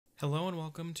Hello and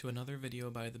welcome to another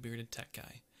video by the Bearded Tech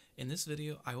Guy. In this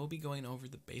video, I will be going over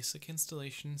the basic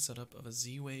installation setup of a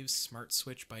Z-Wave Smart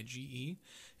Switch by GE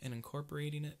and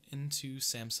incorporating it into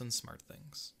Samsung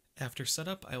Smartthings. After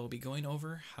setup, I will be going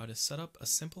over how to set up a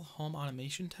simple home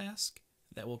automation task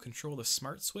that will control the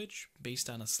smart switch based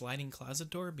on a sliding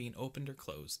closet door being opened or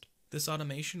closed. This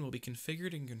automation will be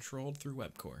configured and controlled through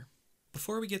webCoRE.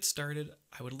 Before we get started,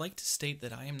 I would like to state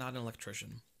that I am not an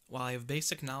electrician. While I have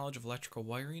basic knowledge of electrical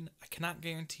wiring, I cannot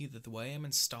guarantee that the way I am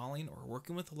installing or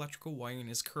working with electrical wiring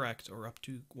is correct or up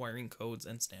to wiring codes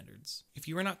and standards. If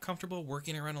you are not comfortable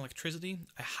working around electricity,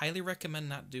 I highly recommend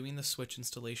not doing the switch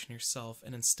installation yourself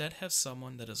and instead have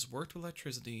someone that has worked with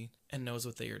electricity and knows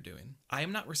what they are doing. I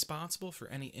am not responsible for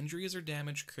any injuries or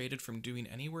damage created from doing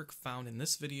any work found in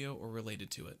this video or related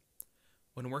to it.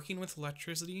 When working with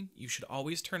electricity, you should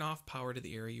always turn off power to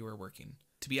the area you are working.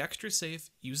 To be extra safe,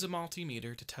 use a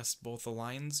multimeter to test both the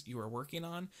lines you are working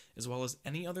on as well as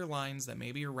any other lines that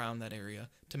may be around that area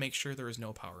to make sure there is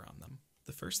no power on them.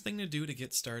 The first thing to do to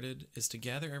get started is to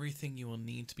gather everything you will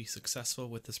need to be successful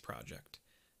with this project.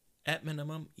 At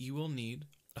minimum, you will need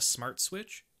a smart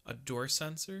switch, a door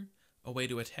sensor, a way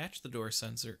to attach the door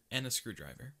sensor, and a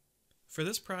screwdriver. For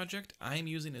this project, I am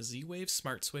using a Z-Wave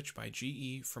Smart Switch by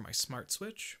GE for my smart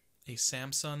switch, a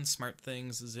Samsung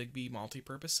Smartthings Zigbee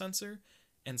Multipurpose sensor,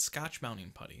 and Scotch mounting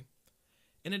putty.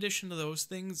 In addition to those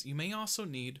things, you may also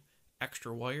need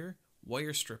extra wire,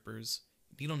 wire strippers,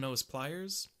 needle nose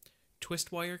pliers,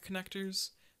 twist wire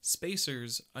connectors,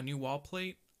 spacers, a new wall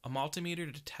plate, a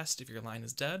multimeter to test if your line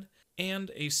is dead, and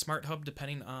a smart hub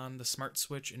depending on the smart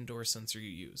switch and door sensor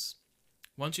you use.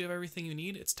 Once you have everything you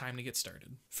need, it's time to get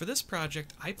started. For this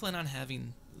project, I plan on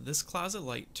having this closet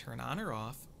light turn on or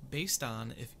off based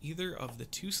on if either of the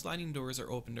two sliding doors are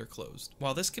opened or closed.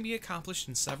 While this can be accomplished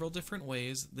in several different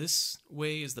ways, this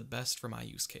way is the best for my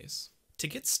use case. To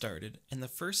get started, and the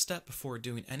first step before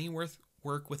doing any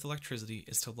work with electricity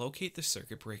is to locate the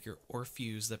circuit breaker or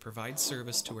fuse that provides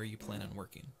service to where you plan on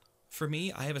working. For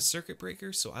me, I have a circuit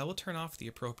breaker, so I will turn off the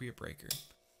appropriate breaker.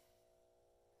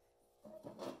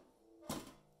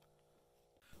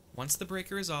 Once the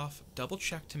breaker is off, double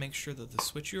check to make sure that the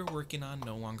switch you are working on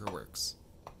no longer works.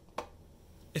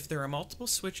 If there are multiple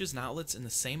switches and outlets in the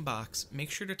same box,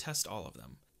 make sure to test all of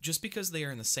them. Just because they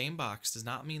are in the same box does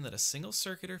not mean that a single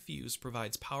circuit or fuse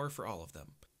provides power for all of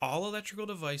them. All electrical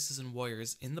devices and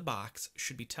wires in the box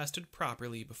should be tested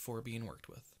properly before being worked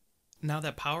with. Now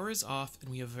that power is off and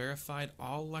we have verified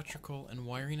all electrical and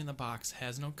wiring in the box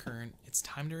has no current, it's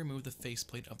time to remove the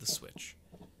faceplate of the switch.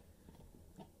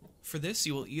 For this,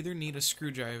 you will either need a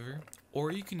screwdriver,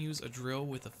 or you can use a drill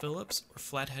with a Phillips or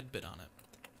flathead bit on it.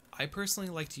 I personally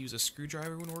like to use a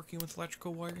screwdriver when working with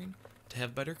electrical wiring to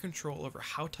have better control over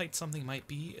how tight something might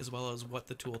be as well as what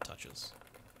the tool touches.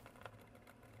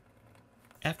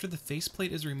 After the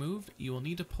faceplate is removed, you will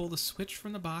need to pull the switch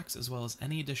from the box as well as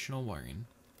any additional wiring.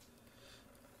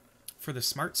 For the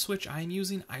smart switch I am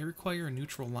using, I require a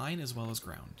neutral line as well as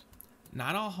ground.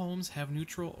 Not all homes have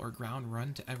neutral or ground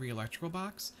run to every electrical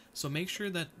box, so make sure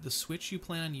that the switch you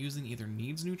plan on using either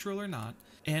needs neutral or not,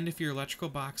 and if your electrical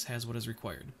box has what is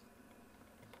required.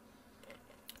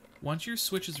 Once your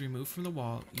switch is removed from the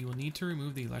wall, you will need to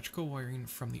remove the electrical wiring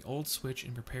from the old switch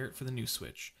and prepare it for the new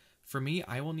switch. For me,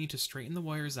 I will need to straighten the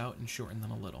wires out and shorten them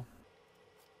a little.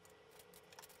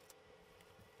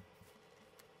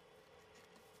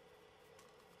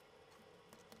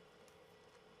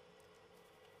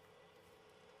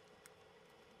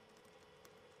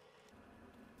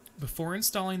 Before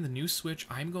installing the new switch,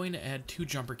 I'm going to add two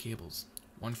jumper cables,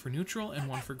 one for neutral and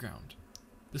one for ground.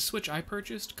 The switch I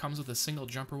purchased comes with a single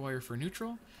jumper wire for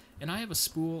neutral, and I have a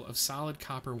spool of solid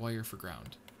copper wire for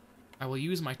ground. I will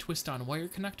use my twist-on wire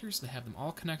connectors to have them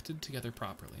all connected together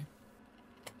properly.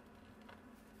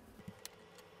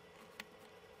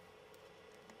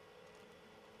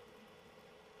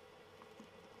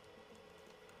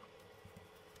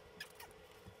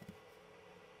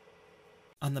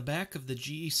 On the back of the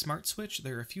GE Smart Switch,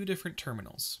 there are a few different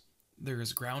terminals. There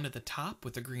is ground at the top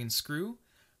with a green screw,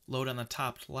 load on the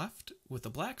top left with a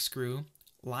black screw,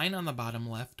 line on the bottom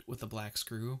left with a black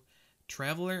screw,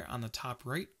 traveler on the top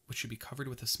right, which should be covered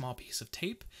with a small piece of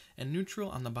tape, and neutral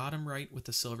on the bottom right with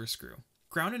a silver screw.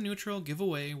 Ground and neutral give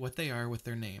away what they are with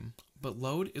their name, but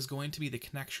load is going to be the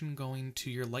connection going to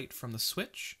your light from the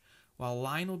switch, while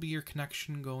line will be your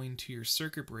connection going to your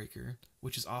circuit breaker,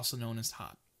 which is also known as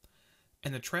hot.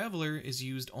 And the traveler is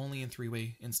used only in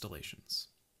three-way installations.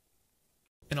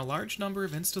 In a large number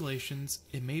of installations,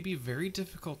 it may be very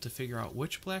difficult to figure out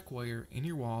which black wire in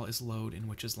your wall is load and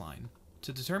which is line.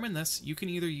 To determine this, you can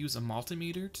either use a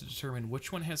multimeter to determine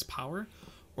which one has power,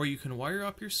 Or you can wire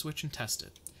up your switch and test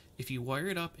it. If you wire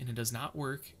it up and it does not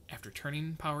work after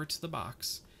turning power to the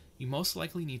box, you most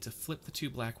likely need to flip the two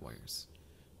black wires.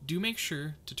 Do make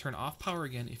sure to turn off power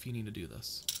again if you need to do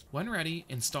this. When ready,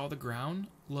 install the ground,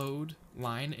 load,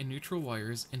 line, and neutral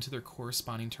wires into their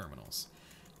corresponding terminals.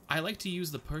 I like to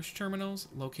use the push terminals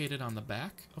located on the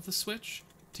back of the switch.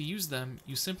 To use them,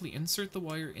 you simply insert the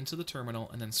wire into the terminal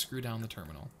and then screw down the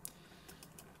terminal.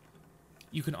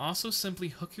 You can also simply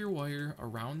hook your wire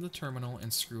around the terminal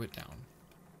and screw it down.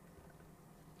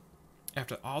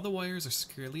 After all the wires are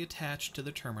securely attached to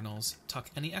the terminals, tuck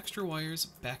any extra wires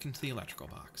back into the electrical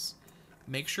box.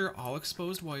 Make sure all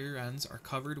exposed wire ends are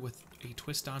covered with a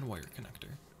twist-on wire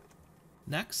connector.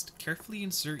 Next, carefully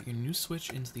insert your new switch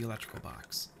into the electrical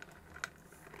box.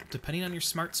 Depending on your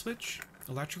smart switch,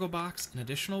 electrical box, and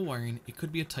additional wiring, it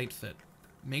could be a tight fit.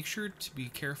 Make sure to be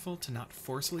careful to not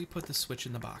forcibly put the switch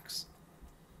in the box.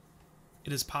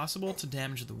 It is possible to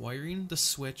damage the wiring, the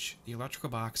switch, the electrical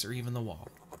box, or even the wall.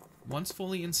 Once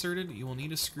fully inserted, you will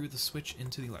need to screw the switch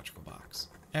into the electrical box.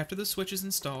 After the switch is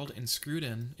installed and screwed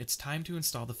in, it's time to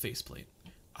install the faceplate.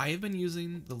 I have been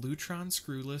using the Lutron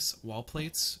screwless wall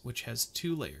plates, which has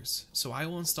 2 layers, so I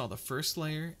will install the first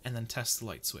layer and then test the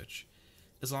light switch.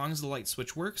 As long as the light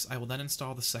switch works, I will then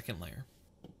install the second layer.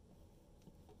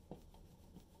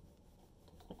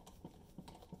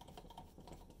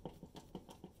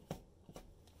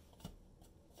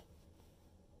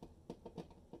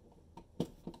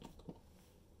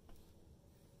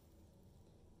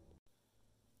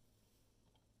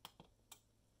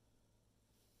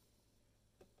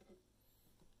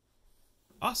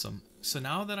 Awesome, so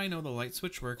now that I know the light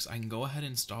switch works, I can go ahead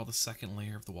and install the second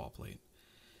layer of the wall plate.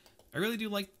 I really do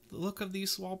like the look of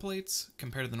these wall plates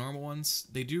compared to the normal ones.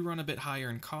 They do run a bit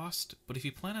higher in cost, but if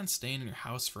you plan on staying in your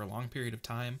house for a long period of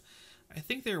time, I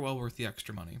think they are well worth the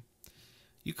extra money.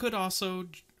 You could also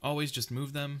always just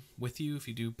move them with you if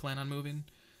you do plan on moving,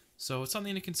 so it's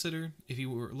something to consider if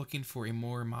you were looking for a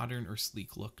more modern or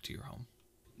sleek look to your home.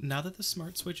 Now that the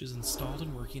smart switch is installed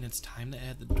and working, it's time to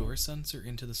add the door sensor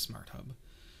into the Smart Hub.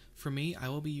 For me, I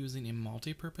will be using a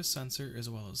multi-purpose sensor as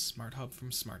well as Smart Hub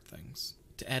from Smartthings.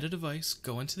 To add a device,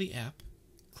 go into the app,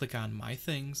 click on My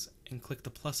Things, and click the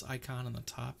plus icon on the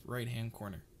top right-hand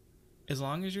corner. As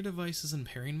long as your device is in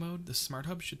pairing mode, the Smart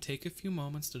Hub should take a few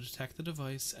moments to detect the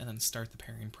device and then start the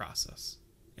pairing process.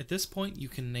 At this point, you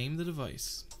can name the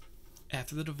device.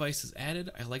 After the device is added,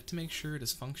 I like to make sure it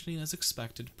is functioning as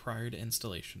expected prior to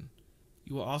installation.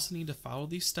 You will also need to follow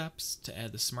these steps to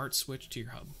add the smart switch to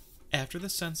your hub. After the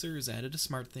sensor is added to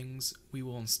Smartthings, we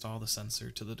will install the sensor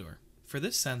to the door. For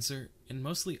this sensor, and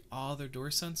mostly all other door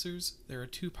sensors, there are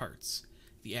 2 parts: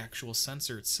 the actual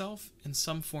sensor itself and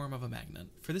some form of a magnet.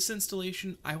 For this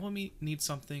installation, I will need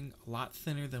something a lot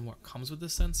thinner than what comes with the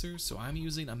sensor, so I'm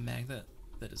using a magnet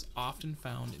that is often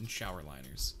found in shower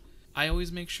liners. I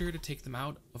always make sure to take them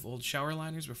out of old shower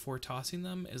liners before tossing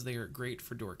them, as they are great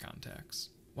for door contacts.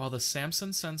 While the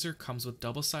Samsung sensor comes with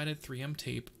double-sided 3M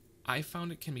tape, I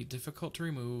found it can be difficult to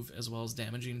remove, as well as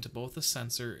damaging to both the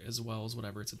sensor as well as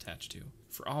whatever it's attached to.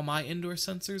 For all my indoor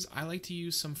sensors, I like to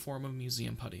use some form of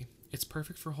museum putty. It's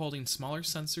perfect for holding smaller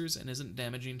sensors and isn't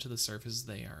damaging to the surface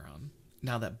they are on.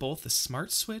 Now that both the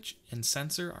smart switch and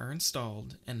sensor are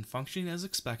installed and functioning as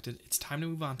expected, it's time to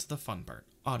move on to the fun part,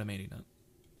 automating it.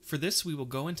 For this, we will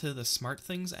go into the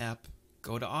Smartthings app,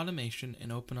 go to Automation,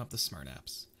 and open up the Smart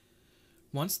Apps.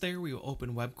 Once there, we will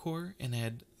open webCoRE and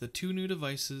add the 2 new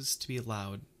devices to be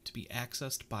allowed to be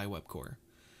accessed by webCoRE.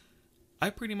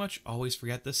 I pretty much always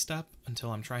forget this step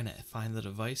until I'm trying to find the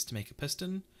device to make a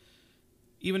piston.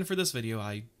 Even for this video,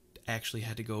 I actually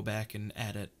had to go back and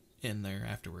add it in there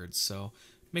afterwards, so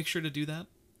make sure to do that.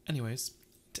 Anyways,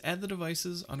 to add the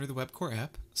devices under the webCoRE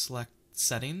app, select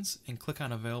Settings and click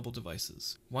on Available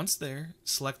Devices. Once there,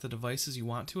 select the devices you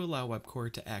want to allow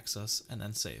webCoRE to access and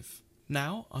then save.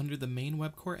 Now, under the main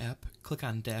webCoRE app, click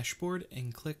on Dashboard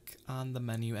and click on the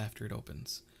menu after it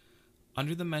opens.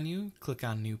 Under the menu, click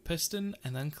on New Piston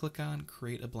and then click on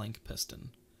Create a Blank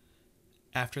Piston.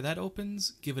 After that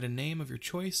opens, give it a name of your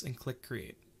choice and click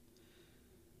Create.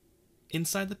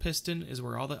 Inside the piston is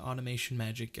where all the automation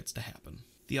magic gets to happen.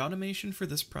 The automation for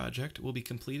this project will be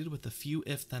completed with a few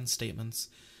if-then statements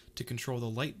to control the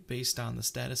light based on the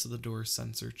status of the door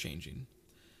sensor changing.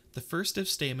 The first if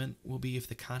statement will be if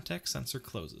the contact sensor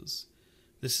closes.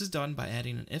 This is done by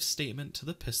adding an if statement to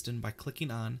the piston by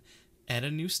clicking on Add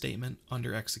a New Statement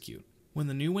under Execute. When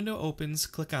the new window opens,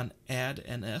 click on Add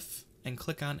an If and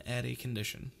click on Add a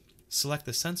Condition. Select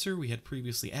the sensor we had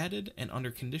previously added and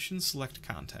under Conditions select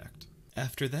Contact.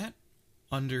 After that,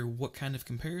 under What Kind of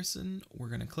Comparison, we're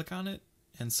going to click on it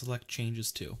and select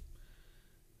Changes To.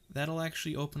 That'll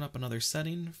actually open up another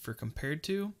setting for compared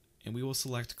to, and we will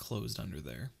select closed under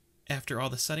there. After all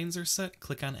the settings are set,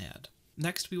 click on add.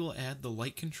 Next, we will add the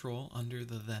light control under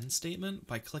the then statement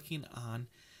by clicking on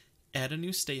add a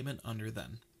new statement under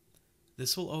then.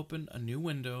 This will open a new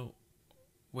window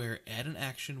where add an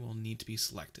action will need to be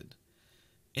selected.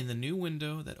 In the new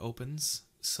window that opens,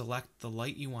 select the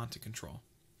light you want to control.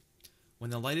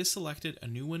 When the light is selected, a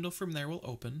new window from there will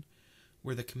open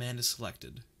where the command is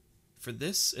selected. For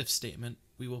this if statement,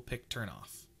 we will pick turn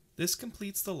off. This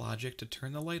completes the logic to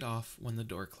turn the light off when the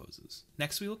door closes.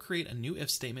 Next, we will create a new if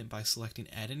statement by selecting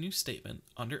add a new statement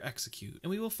under execute,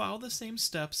 and we will follow the same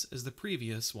steps as the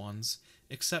previous ones,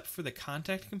 except for the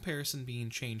contact comparison being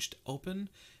changed to open,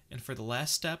 and for the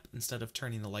last step, instead of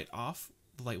turning the light off,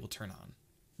 the light will turn on.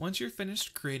 Once you're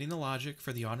finished creating the logic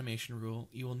for the automation rule,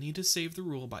 you will need to save the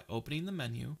rule by opening the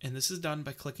menu, and this is done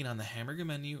by clicking on the hamburger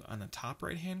menu on the top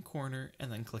right hand corner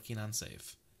and then clicking on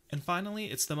save. And finally,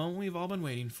 it's the moment we've all been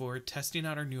waiting for, testing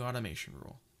out our new automation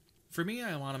rule. For me,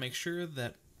 I want to make sure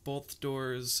that both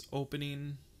doors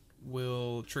opening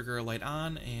will trigger a light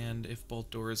on, and if both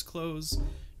doors close,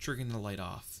 triggering the light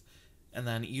off, and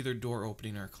then either door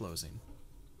opening or closing.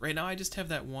 Right now I just have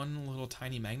that one little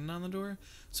tiny magnet on the door,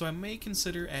 so I may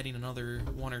consider adding another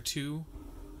one or two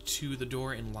to the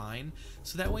door in line,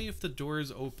 so that way if the door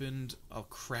is opened a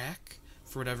crack,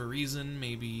 for whatever reason,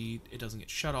 maybe it doesn't get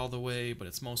shut all the way, but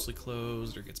it's mostly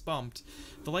closed or gets bumped,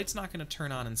 the light's not going to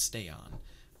turn on and stay on.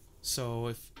 So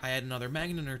if I add another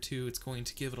magnet or two, it's going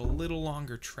to give it a little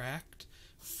longer tract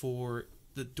for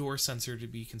the door sensor to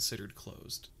be considered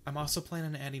closed. I'm also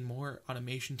planning on adding more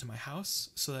automation to my house,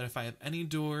 so that if I have any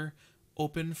door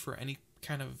open for any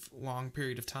kind of long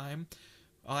period of time,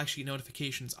 I'll actually get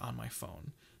notifications on my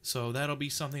phone. So that'll be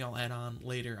something I'll add on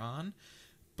later on,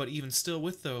 but even still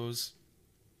with those,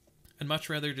 I'd much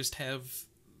rather just have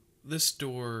this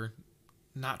door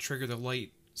not trigger the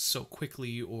light so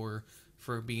quickly or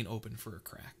for being open for a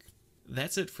crack.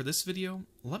 That's it for this video.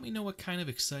 Let me know what kind of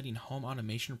exciting home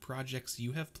automation projects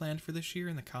you have planned for this year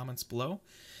in the comments below,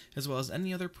 as well as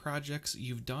any other projects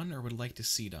you've done or would like to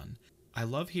see done. I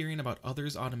love hearing about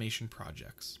others' automation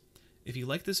projects. If you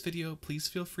like this video, please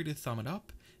feel free to thumb it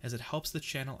up, as it helps the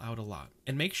channel out a lot.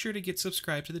 And make sure to get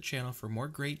subscribed to the channel for more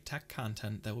great tech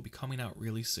content that will be coming out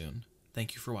really soon.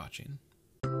 Thank you for watching.